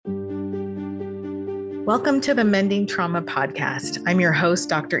Welcome to the Mending Trauma Podcast. I'm your host,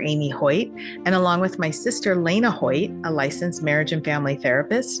 Dr. Amy Hoyt, and along with my sister, Lena Hoyt, a licensed marriage and family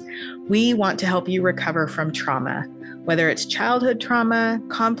therapist, we want to help you recover from trauma, whether it's childhood trauma,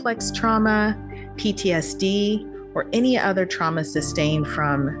 complex trauma, PTSD, or any other trauma sustained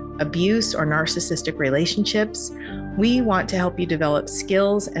from abuse or narcissistic relationships. We want to help you develop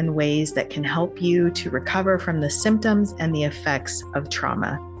skills and ways that can help you to recover from the symptoms and the effects of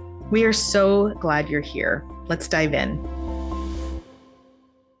trauma. We are so glad you're here. Let's dive in.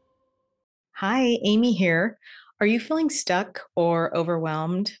 Hi, Amy here. Are you feeling stuck or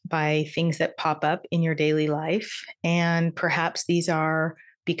overwhelmed by things that pop up in your daily life? And perhaps these are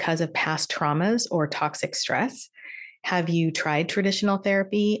because of past traumas or toxic stress. Have you tried traditional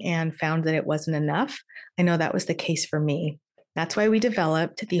therapy and found that it wasn't enough? I know that was the case for me. That's why we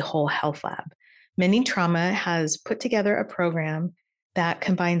developed the Whole Health Lab. Mending Trauma has put together a program that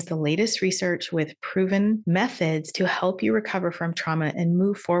combines the latest research with proven methods to help you recover from trauma and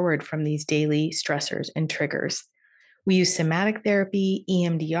move forward from these daily stressors and triggers. We use somatic therapy,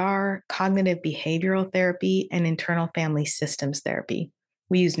 EMDR, cognitive behavioral therapy, and internal family systems therapy.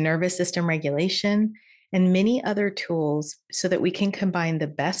 We use nervous system regulation and many other tools so that we can combine the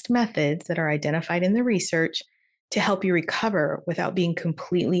best methods that are identified in the research to help you recover without being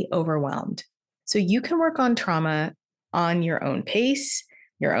completely overwhelmed. So you can work on trauma on your own pace,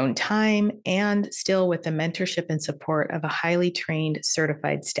 your own time, and still with the mentorship and support of a highly trained,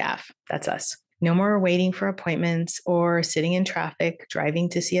 certified staff. That's us. No more waiting for appointments or sitting in traffic, driving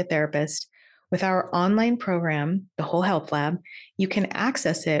to see a therapist. With our online program, the Whole Health Lab, you can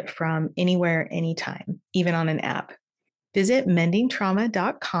access it from anywhere, anytime, even on an app. Visit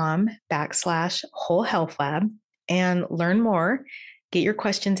mendingtrauma.com/Whole Health Lab and learn more. Get your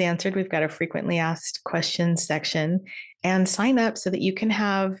questions answered. We've got a frequently asked questions section, and sign up so that you can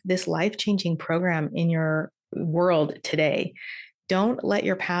have this life-changing program in your world today. Don't let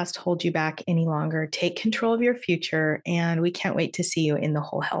your past hold you back any longer. Take control of your future, and we can't wait to see you in the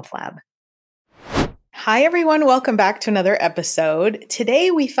Whole Health Lab. Hi, everyone. Welcome back to another episode.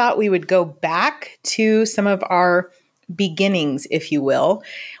 Today, we thought we would go back to some of our beginnings, if you will.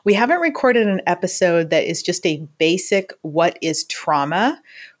 We haven't recorded an episode that is just a basic what is trauma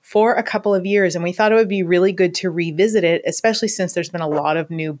for a couple of years, and we thought it would be really good to revisit it, especially since there's been a lot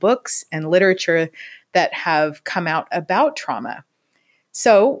of new books and literature that have come out about trauma.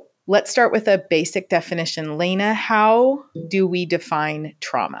 So let's start with a basic definition. Lena, how do we define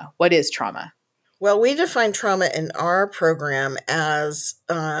trauma? What is trauma? Well, we define trauma in our program as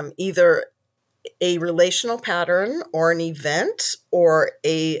either a relational pattern or an event or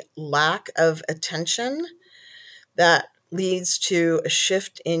a lack of attention that leads to a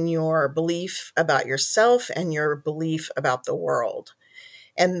shift in your belief about yourself and your belief about the world.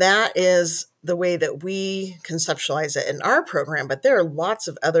 And that is the way that we conceptualize it in our program, but there are lots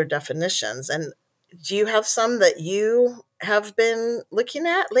of other definitions. And do you have some that you have been looking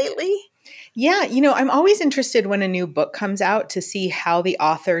at lately? Yeah, I'm always interested when a new book comes out to see how the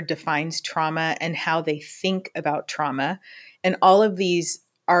author defines trauma and how they think about trauma. And all of these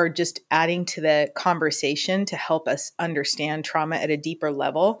are just adding to the conversation to help us understand trauma at a deeper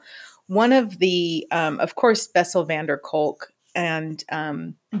level. One of the, of course, Bessel van der Kolk and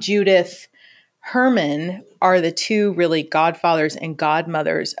Judith Herman are the two really godfathers and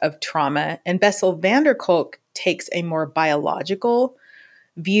godmothers of trauma. And Bessel van der Kolk takes a more biological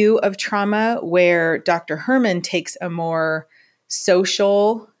view of trauma, where Dr. Herman takes a more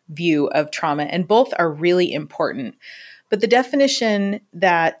social view of trauma, and both are really important. But the definition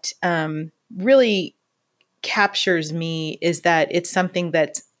that really captures me is that it's something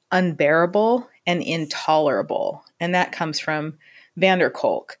that's unbearable and intolerable, and that comes from van der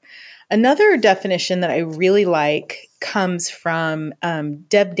Kolk. Another definition that I really like comes from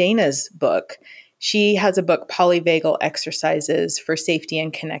Deb Dana's book. She has a book, Polyvagal Exercises for Safety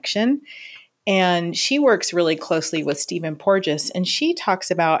and Connection, and she works really closely with Stephen Porges, and she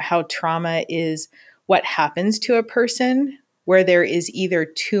talks about how trauma is what happens to a person where there is either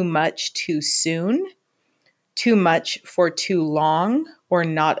too much too soon, too much for too long, or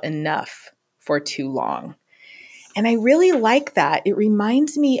not enough for too long. And I really like that. It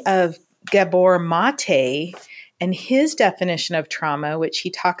reminds me of Gabor Mate and his definition of trauma, which he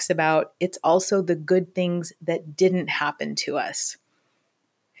talks about, it's also the good things that didn't happen to us.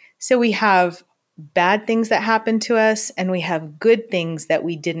 So we have bad things that happen to us, and we have good things that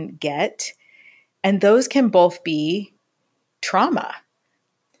we didn't get. And those can both be trauma.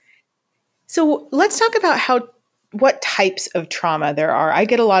 So let's talk about what types of trauma there are. I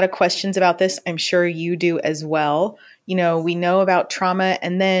get a lot of questions about this. I'm sure you do as well. we know about trauma,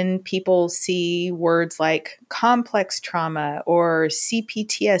 and then people see words like complex trauma or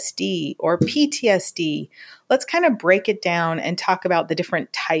CPTSD or PTSD. Let's kind of break it down and talk about the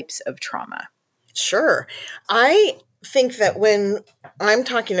different types of trauma. Sure. I think that when I'm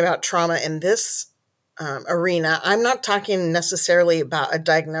talking about trauma in this arena, I'm not talking necessarily about a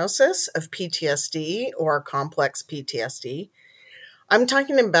diagnosis of PTSD or complex PTSD. I'm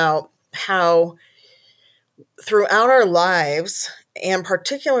talking about how throughout our lives, and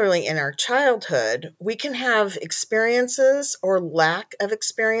particularly in our childhood, we can have experiences or lack of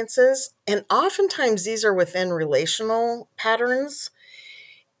experiences. And oftentimes these are within relational patterns.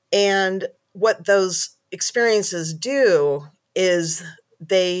 And what those experiences do is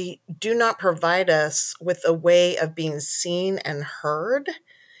they do not provide us with a way of being seen and heard.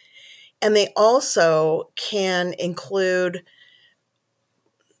 And they also can include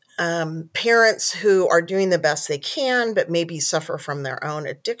parents who are doing the best they can, but maybe suffer from their own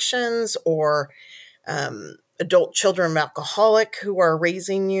addictions, or adult children of alcoholic who are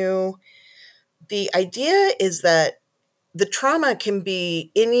raising you. The idea is that the trauma can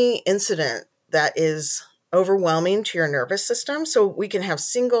be any incident that is overwhelming to your nervous system. So we can have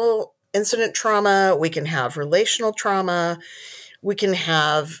single incident trauma, we can have relational trauma, we can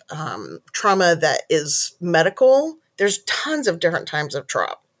have trauma that is medical. There's tons of different types of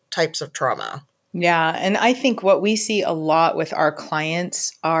trauma. Yeah. And I think what we see a lot with our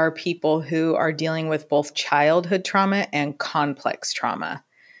clients are people who are dealing with both childhood trauma and complex trauma.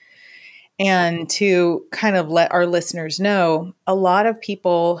 And to kind of let our listeners know, a lot of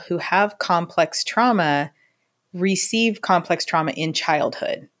people who have complex trauma receive complex trauma in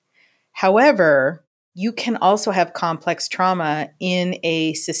childhood. However, you can also have complex trauma in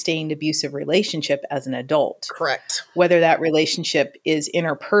a sustained abusive relationship as an adult. Correct. Whether that relationship is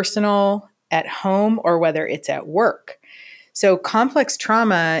interpersonal, at home, or whether it's at work. So complex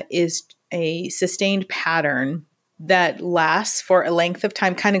trauma is a sustained pattern that lasts for a length of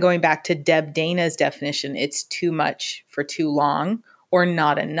time, kind of going back to Deb Dana's definition. It's too much for too long or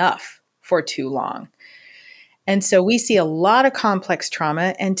not enough for too long. And so we see a lot of complex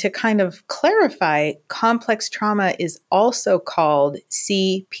trauma. And to kind of clarify, complex trauma is also called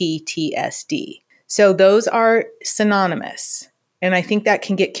CPTSD. So those are synonymous. And I think that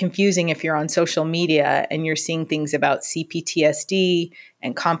can get confusing if you're on social media and you're seeing things about CPTSD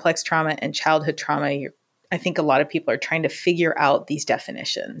and complex trauma and childhood trauma. I think a lot of people are trying to figure out these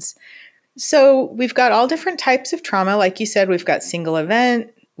definitions. So we've got all different types of trauma. Like you said, we've got single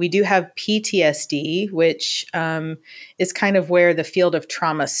event. We do have PTSD, which is kind of where the field of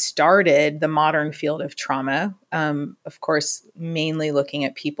trauma started, the modern field of trauma. Of course, mainly looking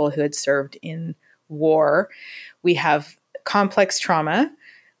at people who had served in war. We have complex trauma.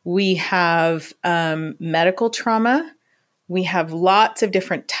 We have medical trauma. We have lots of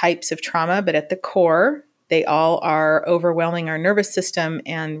different types of trauma, but at the core, they all are overwhelming our nervous system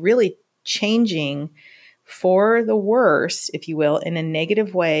and really changing for the worse, if you will, in a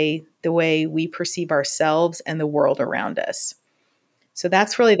negative way, the way we perceive ourselves and the world around us. So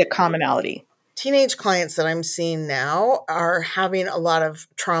that's really the commonality. Teenage clients that I'm seeing now are having a lot of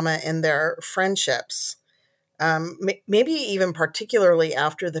trauma in their friendships. Maybe even particularly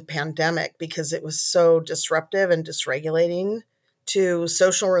after the pandemic, because it was so disruptive and dysregulating to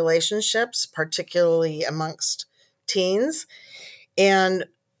social relationships, particularly amongst teens. And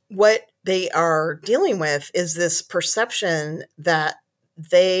what they are dealing with is this perception that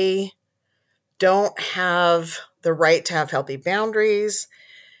they don't have the right to have healthy boundaries,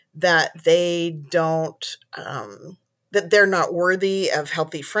 that they don't, that they're not worthy of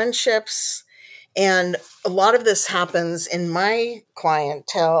healthy friendships. And a lot of this happens in my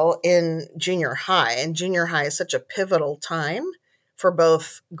clientele in junior high. And junior high is such a pivotal time for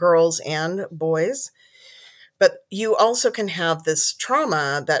both girls and boys. But you also can have this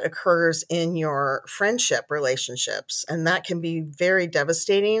trauma that occurs in your friendship relationships. And that can be very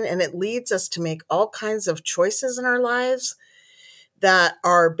devastating. And it leads us to make all kinds of choices in our lives that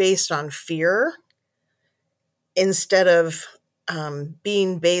are based on fear instead of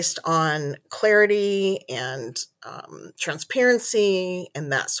being based on clarity and transparency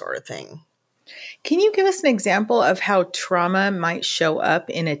and that sort of thing. Can you give us an example of how trauma might show up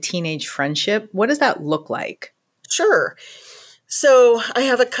in a teenage friendship? What does that look like? Sure. So I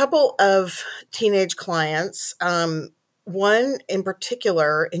have a couple of teenage clients. One in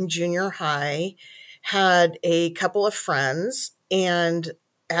particular in junior high had a couple of friends, and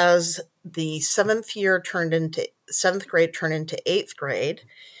as the seventh grade turned into eighth grade,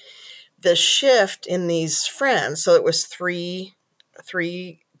 the shift in these friends, so it was three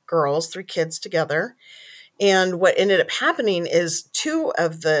kids together, And what ended up happening is two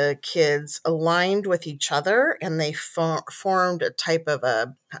of the kids aligned with each other, and they formed a type of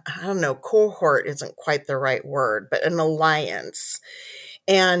I don't know, cohort isn't quite the right word, but an alliance.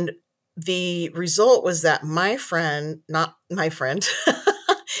 And the result was that my friend, not my friend,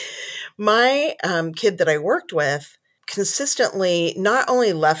 my kid that I worked with consistently not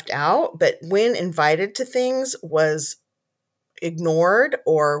only left out, but when invited to things was ignored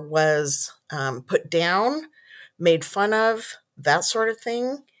or was put down, made fun of, that sort of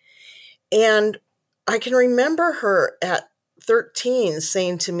thing. And I can remember her at 13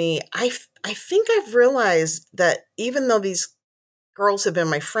 saying to me, I think I've realized that even though these girls have been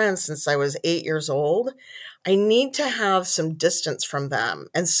my friends since I was 8 years old, I need to have some distance from them.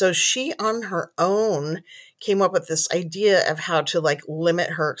 And so she on her own came up with this idea of how to like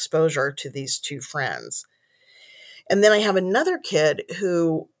limit her exposure to these two friends. And then I have another kid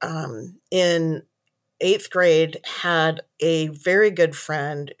who in 8th grade had a very good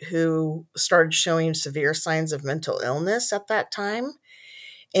friend who started showing severe signs of mental illness at that time.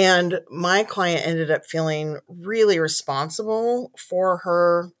 And my client ended up feeling really responsible for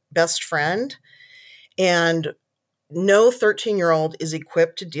her best friend. And no 13-year-old is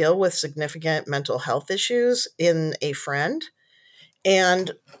equipped to deal with significant mental health issues in a friend.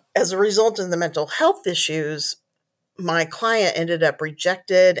 And as a result of the mental health issues, my client ended up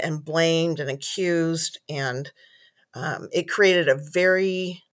rejected and blamed and accused. And it created a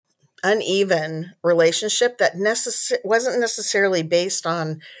very uneven relationship that wasn't necessarily based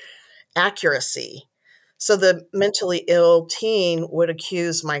on accuracy. So the mentally ill teen would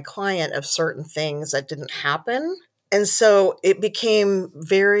accuse my client of certain things that didn't happen. And so it became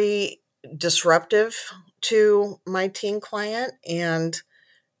very disruptive to my teen client and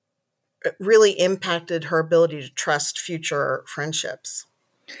it really impacted her ability to trust future friendships.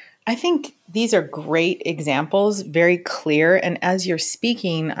 I think these are great examples, very clear. And as you're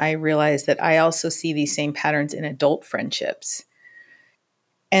speaking, I realize that I also see these same patterns in adult friendships.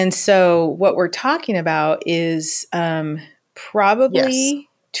 And so, what we're talking about is probably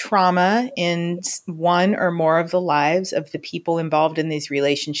trauma in one or more of the lives of the people involved in these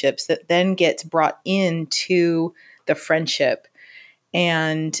relationships that then gets brought into the friendship.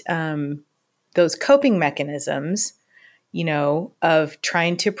 And those coping mechanisms, of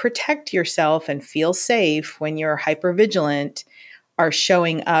trying to protect yourself and feel safe when you're hypervigilant are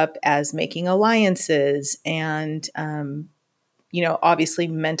showing up as making alliances and, obviously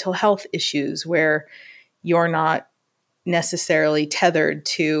mental health issues where you're not necessarily tethered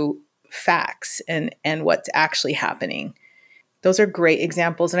to facts and what's actually happening. Those are great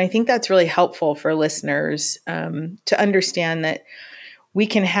examples. And I think that's really helpful for listeners to understand that we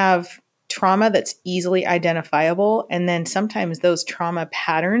can have trauma that's easily identifiable. And then sometimes those trauma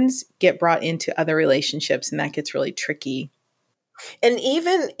patterns get brought into other relationships, and that gets really tricky. And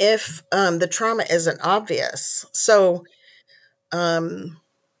even if the trauma isn't obvious. So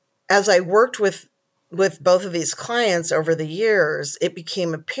as I worked with both of these clients over the years, it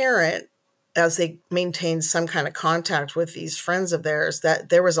became apparent as they maintained some kind of contact with these friends of theirs that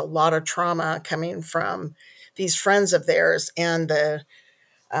there was a lot of trauma coming from these friends of theirs and the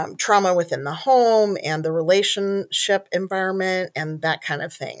trauma within the home and the relationship environment and that kind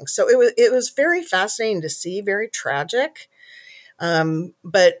of thing. So it was very fascinating to see, very tragic.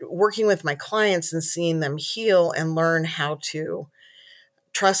 But working with my clients and seeing them heal and learn how to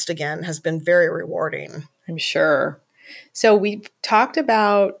trust again has been very rewarding. I'm sure. So we've talked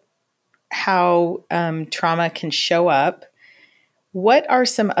about how trauma can show up. What are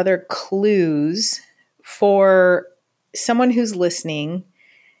some other clues for someone who's listening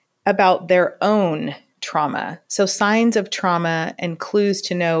about their own trauma? So signs of trauma and clues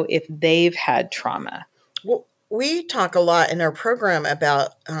to know if they've had trauma. Well, we talk a lot in our program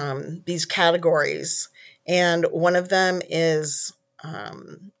about these categories, and one of them is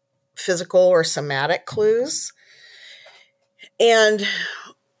physical or somatic clues. And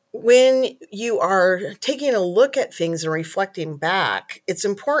when you are taking a look at things and reflecting back, it's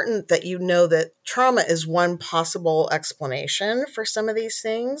important that you know that trauma is one possible explanation for some of these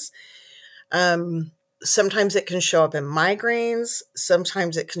things. Sometimes it can show up in migraines.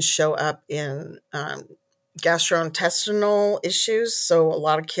 Sometimes it can show up in gastrointestinal issues. So a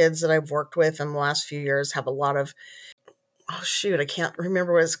lot of kids that I've worked with in the last few years have a lot of, I can't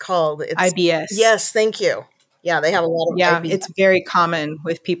remember what it's called. It's IBS. Yes, thank you. Yeah, they have a lot of IBS. It's very common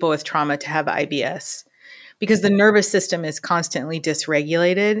with people with trauma to have IBS because the nervous system is constantly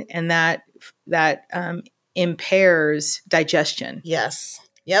dysregulated, and that impairs digestion. Yes.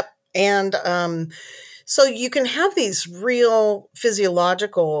 Yep. And so you can have these real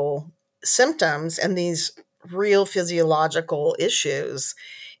physiological symptoms and these real physiological issues.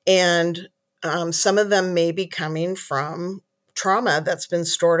 And some of them may be coming from trauma that's been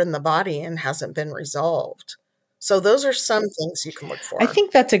stored in the body and hasn't been resolved. So those are some things you can look I for.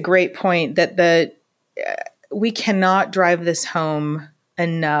 think that's a great point that we cannot drive this home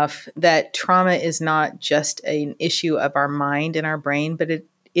enough that trauma is not just an issue of our mind and our brain, but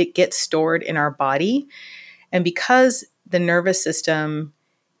it gets stored in our body. And because the nervous system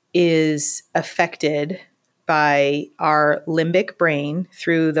is affected by our limbic brain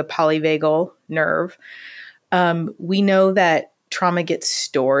through the polyvagal nerve, we know that trauma gets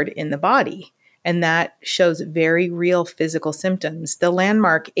stored in the body. And that shows very real physical symptoms. The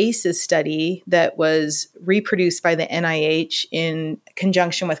landmark ACEs study that was reproduced by the NIH in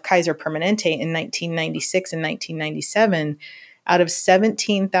conjunction with Kaiser Permanente in 1996 and 1997, out of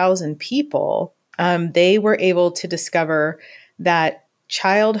 17,000 people, they were able to discover that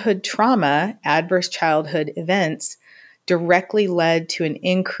childhood trauma, adverse childhood events, directly led to an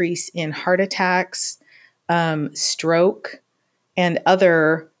increase in heart attacks, stroke, and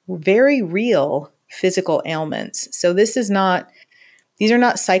other very real physical ailments. So these are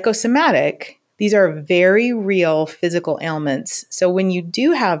not psychosomatic. These are very real physical ailments. So when you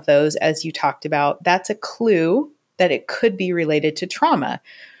do have those, as you talked about, that's a clue that it could be related to trauma.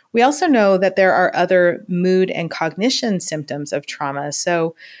 We also know that there are other mood and cognition symptoms of trauma.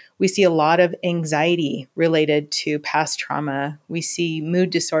 So we see a lot of anxiety related to past trauma. We see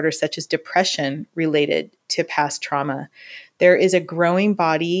mood disorders such as depression related to past trauma. There is a growing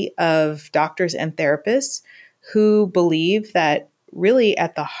body of doctors and therapists who believe that really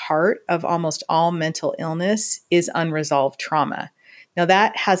at the heart of almost all mental illness is unresolved trauma. Now,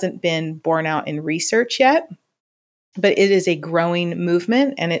 that hasn't been borne out in research yet, but it is a growing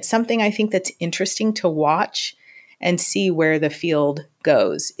movement, and it's something I think that's interesting to watch and see where the field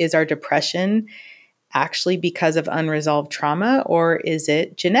goes. Is our depression actually because of unresolved trauma, or is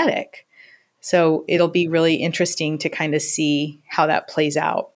it genetic? So it'll be really interesting to kind of see how that plays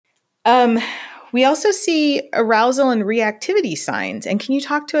out. We also see arousal and reactivity signs. And can you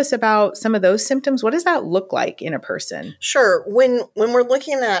talk to us about some of those symptoms? What does that look like in a person? Sure. When we're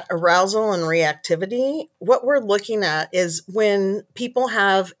looking at arousal and reactivity, what we're looking at is when people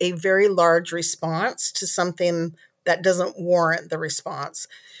have a very large response to something that doesn't warrant the response.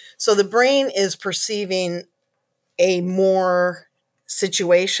 So the brain is perceiving a more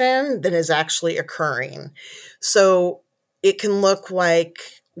situation than is actually occurring. So it can look like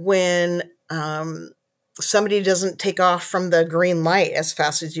when somebody doesn't take off from the green light as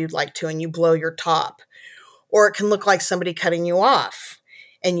fast as you'd like to and you blow your top. Or it can look like somebody cutting you off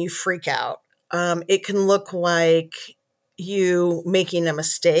and you freak out. It can look like you making a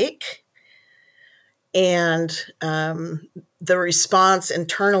mistake and the response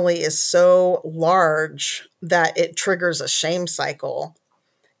internally is so large that it triggers a shame cycle.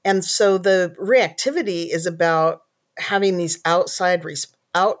 And so the reactivity is about having these outsized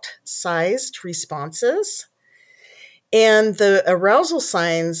responses. And the arousal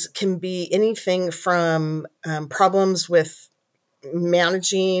signs can be anything from problems with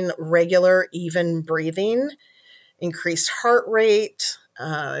managing regular, even breathing, increased heart rate,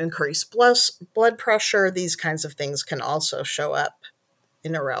 increased blood pressure. These kinds of things can also show up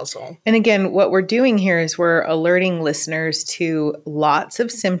in arousal. And again, what we're doing here is we're alerting listeners to lots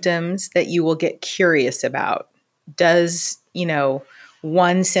of symptoms that you will get curious about. Does,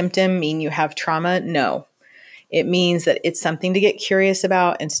 one symptom mean you have trauma? No. It means that it's something to get curious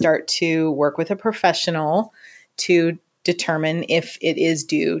about and start to work with a professional to determine if it is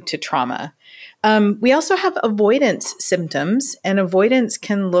due to trauma. We also have avoidance symptoms, and avoidance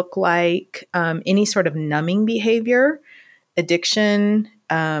can look like any sort of numbing behavior, addiction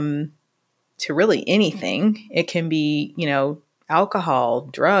to really anything. It can be, alcohol,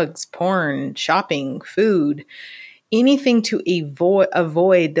 drugs, porn, shopping, food, anything to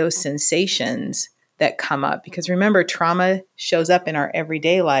avoid those sensations that come up. Because remember, trauma shows up in our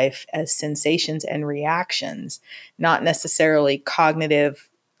everyday life as sensations and reactions, not necessarily cognitive,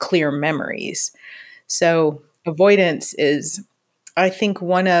 clear memories. So avoidance is, I think,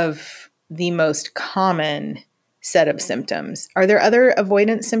 one of the most common set of symptoms. Are there other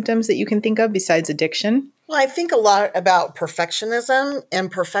avoidance symptoms that you can think of besides addiction? Well, I think a lot about perfectionism,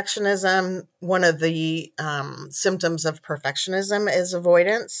 and perfectionism, one of the symptoms of perfectionism is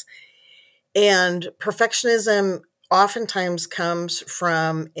avoidance. And perfectionism oftentimes comes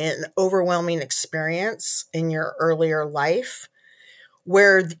from an overwhelming experience in your earlier life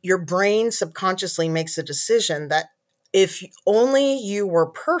where your brain subconsciously makes a decision that if only you were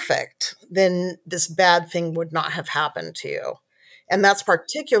perfect, then this bad thing would not have happened to you. And that's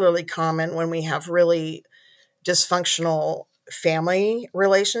particularly common when we have really dysfunctional family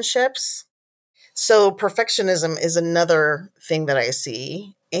relationships. So perfectionism is another thing that I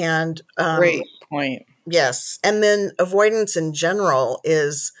see. And Great point. yes. And then avoidance in general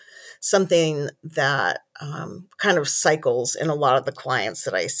is something that kind of cycles in a lot of the clients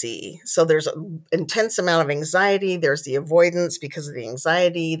that I see. So there's an intense amount of anxiety. There's the avoidance because of the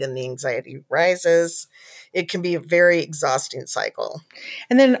anxiety. Then the anxiety rises. It can be a very exhausting cycle.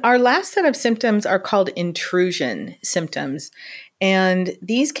 And then our last set of symptoms are called intrusion symptoms. And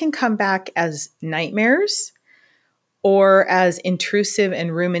these can come back as nightmares or as intrusive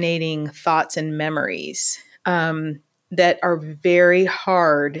and ruminating thoughts and memories that are very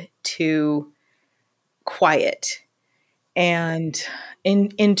hard to quiet. And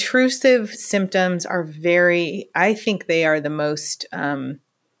intrusive symptoms are I think they are the most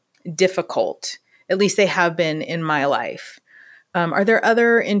difficult. At least they have been in my life. Are there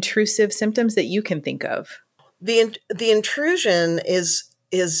other intrusive symptoms that you can think of? The intrusion is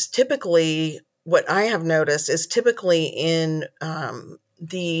typically, what I have noticed is typically in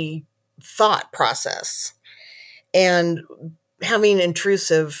the thought process, and having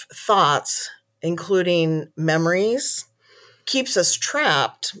intrusive thoughts, including memories, keeps us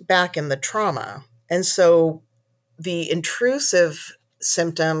trapped back in the trauma. And so the intrusive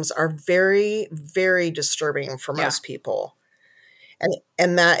symptoms are very, very disturbing for Yeah. most people.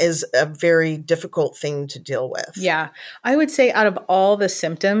 And that is a very difficult thing to deal with. Yeah. I would say out of all the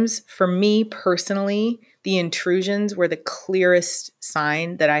symptoms, for me personally, the intrusions were the clearest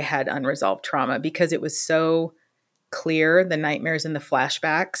sign that I had unresolved trauma because it was so clear. The nightmares and the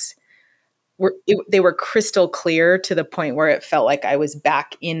flashbacks they were crystal clear to the point where it felt like I was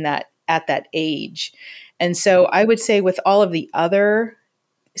back at that age. And so I would say with all of the other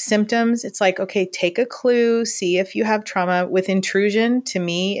symptoms, it's like, okay, take a clue, see if you have trauma. With intrusion, to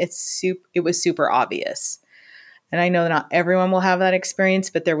me, it was super obvious. And I know not everyone will have that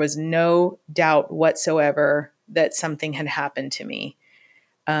experience, but there was no doubt whatsoever that something had happened to me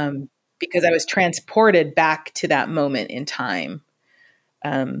because I was transported back to that moment in time,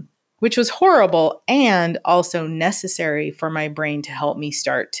 which was horrible and also necessary for my brain to help me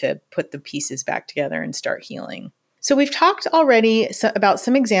start to put the pieces back together and start healing. So we've talked already about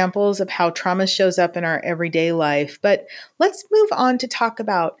some examples of how trauma shows up in our everyday life, but let's move on to talk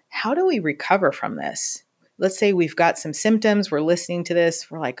about how do we recover from this? Let's say we've got some symptoms, we're listening to this,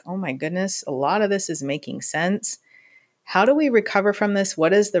 we're like, oh my goodness, a lot of this is making sense. How do we recover from this? What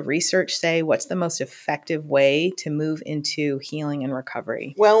does the research say? What's the most effective way to move into healing and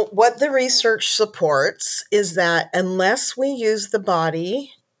recovery? Well, what the research supports is that unless we use the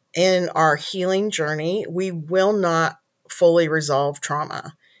body in our healing journey, we will not fully resolve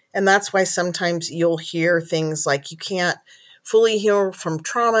trauma. And that's why sometimes you'll hear things like you can't fully heal from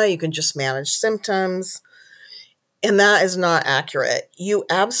trauma, you can just manage symptoms. And that is not accurate. You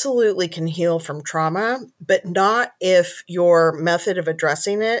absolutely can heal from trauma, but not if your method of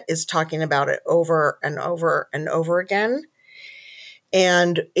addressing it is talking about it over and over and over again.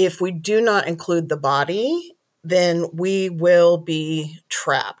 And if we do not include the body, then we will be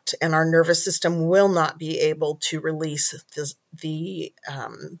trapped and our nervous system will not be able to release the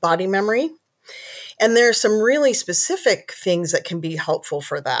body memory. And there are some really specific things that can be helpful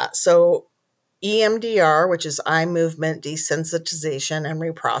for that. So EMDR, which is eye movement desensitization and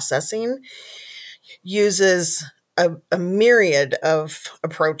reprocessing, uses a myriad of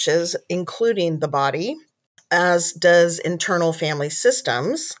approaches, including the body, as does internal family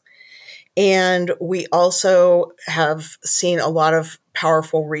systems. And we also have seen a lot of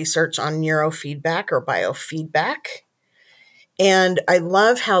powerful research on neurofeedback or biofeedback. And I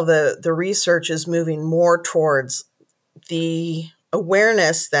love how the research is moving more towards the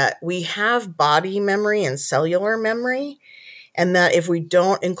awareness that we have body memory and cellular memory, and that if we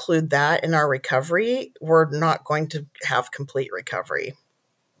don't include that in our recovery, we're not going to have complete recovery.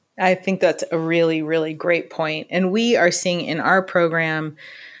 I think that's a really, really great point. And we are seeing in our program,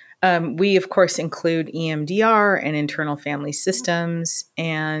 we of course include EMDR and internal family systems,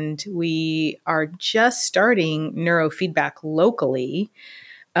 and we are just starting neurofeedback locally.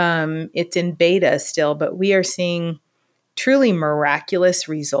 It's in beta still, but we are seeing truly miraculous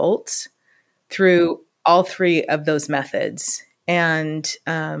results through all three of those methods. And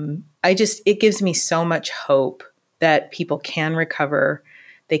it gives me so much hope that people can recover,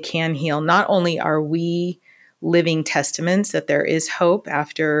 they can heal. Not only are we living testaments that there is hope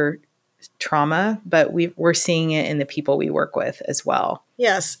after trauma, but we're seeing it in the people we work with as well.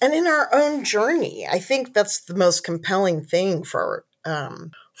 Yes, and in our own journey, I think that's the most compelling thing for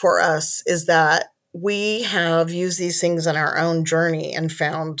us is that we have used these things in our own journey and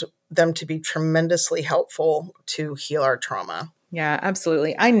found them to be tremendously helpful to heal our trauma. Yeah,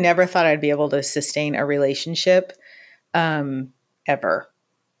 absolutely. I never thought I'd be able to sustain a relationship ever.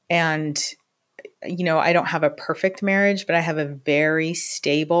 And, I don't have a perfect marriage, but I have a very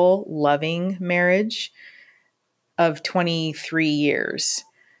stable, loving marriage of 23 years.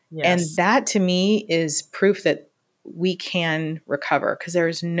 And Yes. that to me is proof that we can recover, because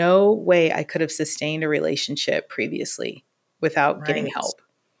there's no way I could have sustained a relationship previously without getting Right. help.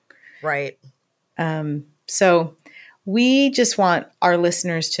 Right. So we just want our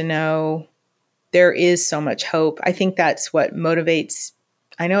listeners to know there is so much hope. I think that's what motivates.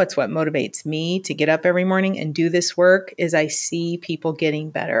 I know it's what motivates me to get up every morning and do this work, is I see people getting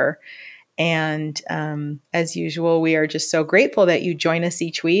better. And as usual, we are just so grateful that you join us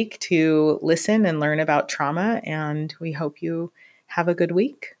each week to listen and learn about trauma. And we hope you have a good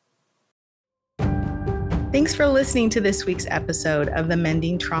week. Thanks for listening to this week's episode of the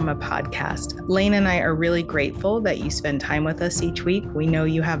Mending Trauma podcast. Lane and I are really grateful that you spend time with us each week. We know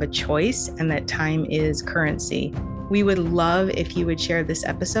you have a choice and that time is currency. We would love if you would share this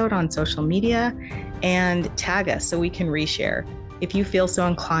episode on social media and tag us so we can reshare. If you feel so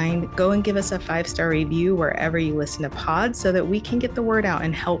inclined, go and give us a 5-star review wherever you listen to pods so that we can get the word out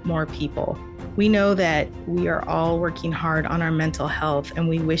and help more people. We know that we are all working hard on our mental health, and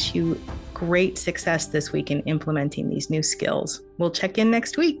we wish you great success this week in implementing these new skills. We'll check in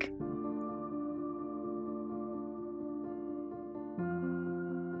next week.